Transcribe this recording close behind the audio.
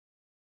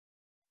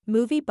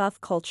Movie buff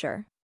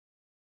culture.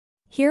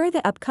 Here are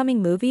the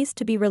upcoming movies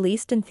to be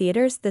released in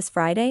theaters this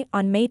Friday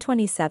on May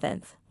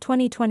 27,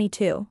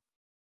 2022.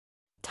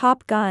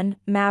 Top Gun: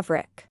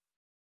 Maverick.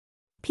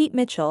 Pete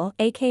Mitchell,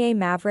 aka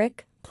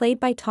Maverick, played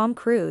by Tom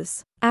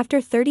Cruise,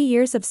 after 30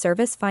 years of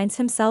service finds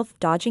himself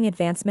dodging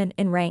advancement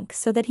in rank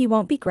so that he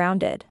won't be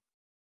grounded.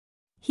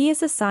 He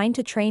is assigned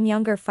to train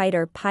younger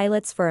fighter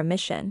pilots for a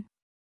mission.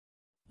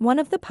 One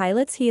of the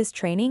pilots he is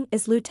training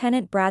is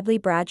Lieutenant Bradley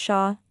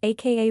Bradshaw,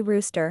 aka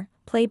Rooster,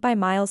 played by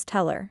Miles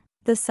Teller,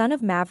 the son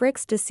of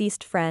Maverick's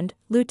deceased friend,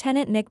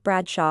 Lieutenant Nick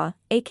Bradshaw,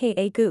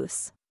 aka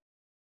Goose.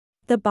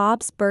 The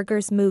Bob's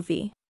Burgers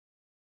movie.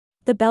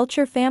 The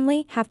Belcher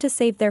family have to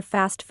save their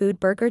fast food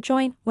burger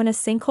joint when a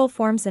sinkhole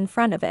forms in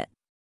front of it.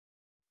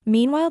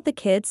 Meanwhile, the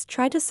kids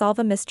try to solve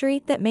a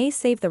mystery that may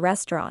save the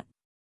restaurant.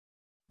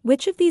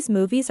 Which of these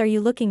movies are you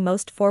looking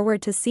most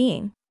forward to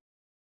seeing?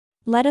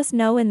 Let us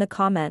know in the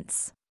comments.